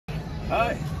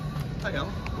Hi. Hi,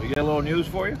 Alan. We got a little news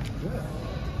for you. Good.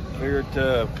 Figured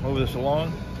to move this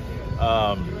along.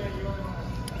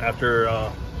 After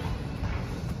up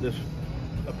to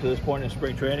this point in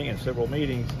spring training and several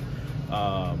meetings,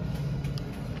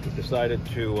 we decided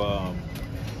to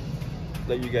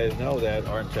let you guys know that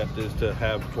our intent is to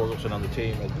have Torkelson on the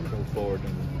team as we move forward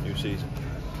in the new season,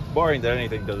 barring that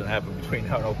anything doesn't happen between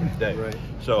now and opening day. Right.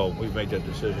 So we've made that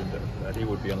decision that he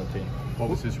would be on the team. What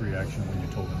was his reaction when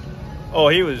you told him? Oh,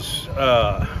 he was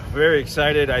very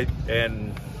excited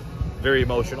and very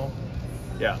emotional.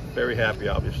 Yeah, very happy,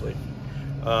 obviously.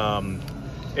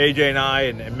 AJ and I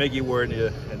and Miggy were in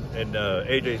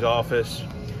AJ's office,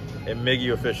 and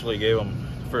Miggy officially gave him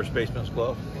the first baseman's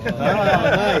glove. Oh,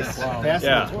 nice. Wow.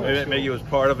 Yeah, Miggy was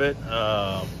part of it.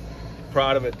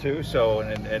 Proud of it too. So,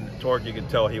 and Torque, you could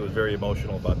tell he was very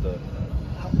emotional about the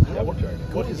opportunity.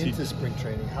 Going into spring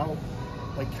training, how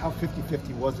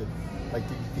 50-50 was it? Like,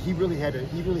 he really had to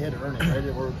earn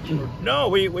it, right? No,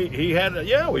 we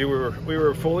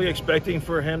were fully expecting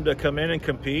for him to come in and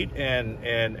compete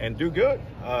and do good.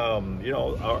 You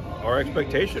know, our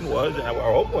expectation was, and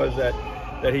our hope was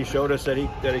that he showed us that he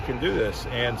can do this.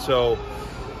 And so,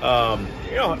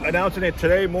 you know, announcing it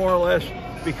today more or less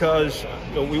because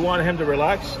we wanted him to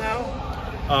relax now.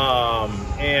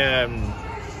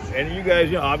 And you guys,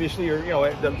 you know, obviously, are, you know,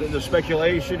 the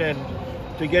speculation and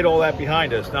to get all that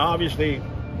behind us. Now, obviously,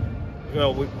 you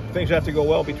know, things have to go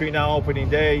well between now and opening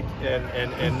day,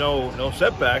 and no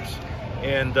setbacks,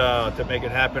 and to make it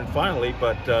happen finally.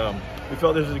 But we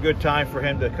felt this is a good time for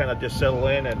him to kind of just settle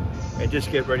in and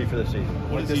just get ready for the season.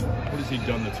 What has he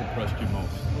done that's impressed you most?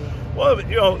 Well,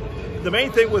 you know, the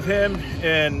main thing with him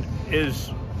is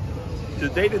the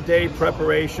day-to-day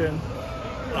preparation.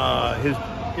 His,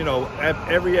 you know,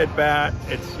 every at bat,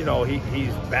 it's, you know,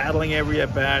 he's battling every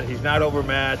at bat. He's not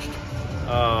overmatched.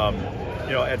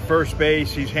 You know, at first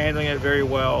base, he's handling it very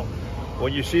well.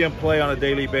 When you see him play on a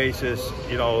daily basis,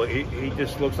 you know, he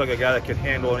just looks like a guy that can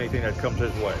handle anything that comes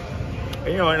his way.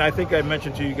 And, you know, and I think I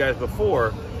mentioned to you guys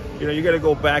before, you know, you got to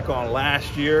go back on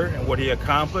last year and what he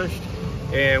accomplished,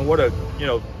 and what a, you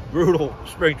know, brutal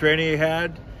spring training he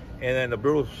had, and then the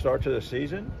brutal start to the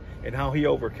season, and how he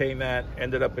overcame that,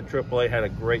 ended up in AAA, had a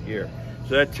great year.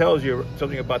 So that tells you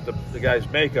something about the guy's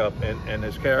makeup and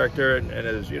his character and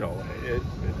his, you know,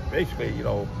 basically, you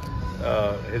know,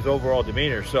 his overall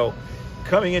demeanor. So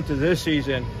coming into this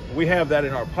season, we have that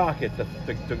in our pocket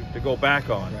to go back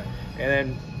on. Right. And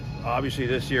then obviously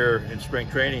this year in spring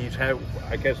training, he's had,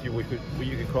 I guess what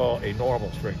you could call a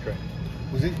normal spring training.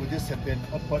 Would this have been,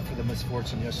 but for the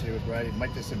misfortune yesterday with Brady,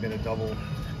 might this have been a double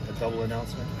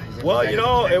announcement? Well, you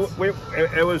know,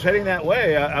 it was heading that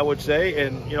way, I would say,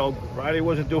 and, you know, Riley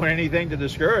wasn't doing anything to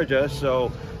discourage us.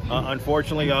 So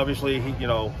unfortunately, obviously, you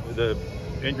know, the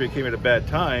injury came at a bad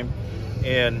time,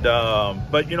 and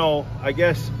but, you know, I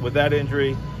guess with that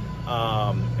injury,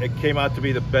 it came out to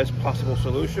be the best possible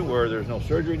solution where there's no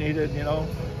surgery needed, you know,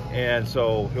 and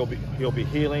so he'll be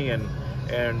healing,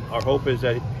 and our hope is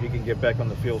that he can get back on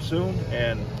the field soon,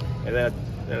 and then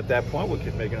at that point we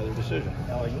can make another decision.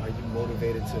 Now, are you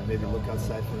motivated to maybe look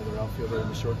outside for another outfielder in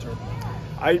the short term?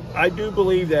 I do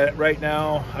believe that right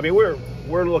now. I mean, we're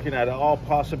looking at all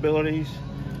possibilities.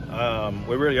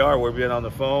 We really are. We've been on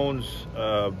the phones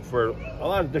for a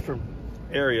lot of different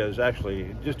areas,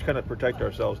 actually, just to kind of protect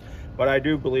ourselves. But I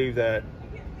do believe that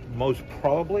most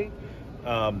probably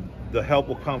the help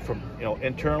will come from, you know,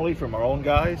 internally from our own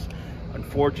guys.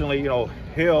 Unfortunately, you know,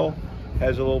 Hill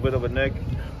has a little bit of a nick,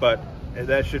 but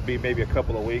that should be maybe a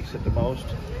couple of weeks at the most.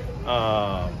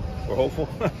 We're hopeful.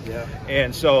 Yeah.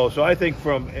 And so I think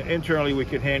from internally we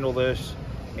can handle this,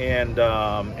 and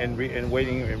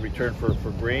waiting in return for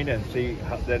Greene and see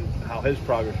how his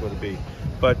progress would be.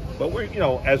 But we're, you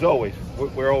know, as always,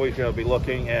 we're always going to be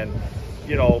looking, and,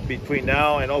 you know, between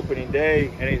now and opening day,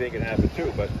 anything can happen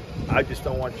too. But I just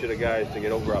don't want you guys to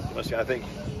get over optimistic. I think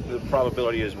the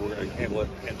probability is we're going to handle it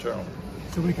internally.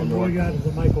 So we can bring out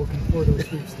the Michael Conforto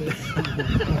sweepstakes.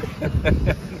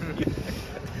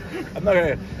 I'm not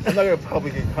gonna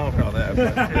publicly comment on that.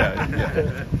 But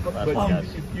yeah. But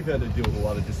you've had to deal with a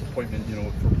lot of disappointment, you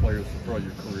know, for players throughout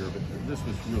your career. But this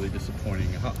was really disappointing.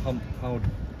 How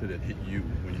did it hit you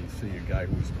when you see a guy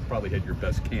who's probably had your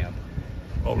best camp?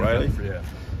 Oh, Riley? Yeah.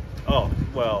 Oh,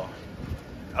 well,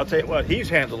 I'll tell you what, he's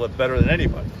handled it better than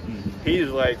anybody. Mm-hmm. He's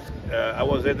like, I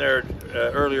was in there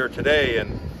earlier today,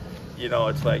 and, you know,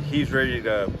 it's like he's ready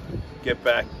to get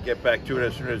back to it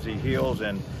as soon as he heals,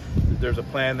 and there's a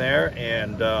plan there.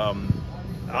 And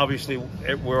obviously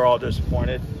we're all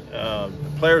disappointed. The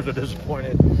players are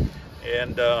disappointed,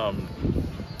 and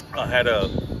I had to,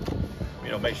 you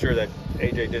know, make sure that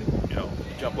AJ didn't, you know,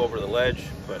 jump over the ledge,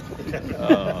 but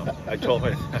I told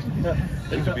him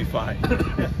things would be fine.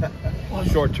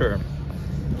 Short term.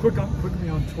 Quickly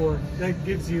on tour, that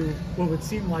gives you what would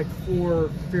seem like 4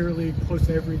 fairly close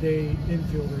to everyday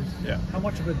infielders. Yeah. How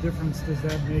much of a difference does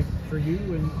that make for you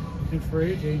and for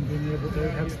AJ in being able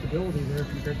to have stability there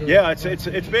compared to? Yeah,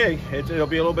 it's big. It'll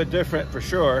be a little bit different for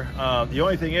sure. The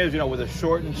only thing is, with a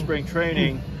shortened spring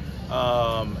training,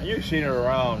 and you've seen it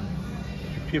around,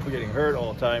 people getting hurt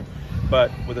all the time.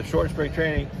 But with a short spring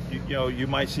training, you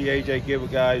might see AJ give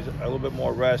guys a little bit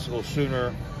more rest, a little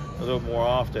sooner, a little more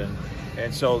often.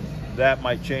 And so that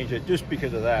might change it just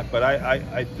because of that. But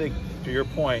I think, to your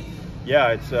point,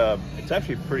 yeah, it's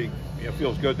actually pretty, it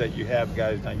feels good that you have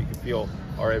guys now you can feel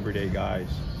are everyday guys.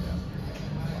 Yeah.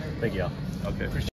 Thank you, Al. Okay.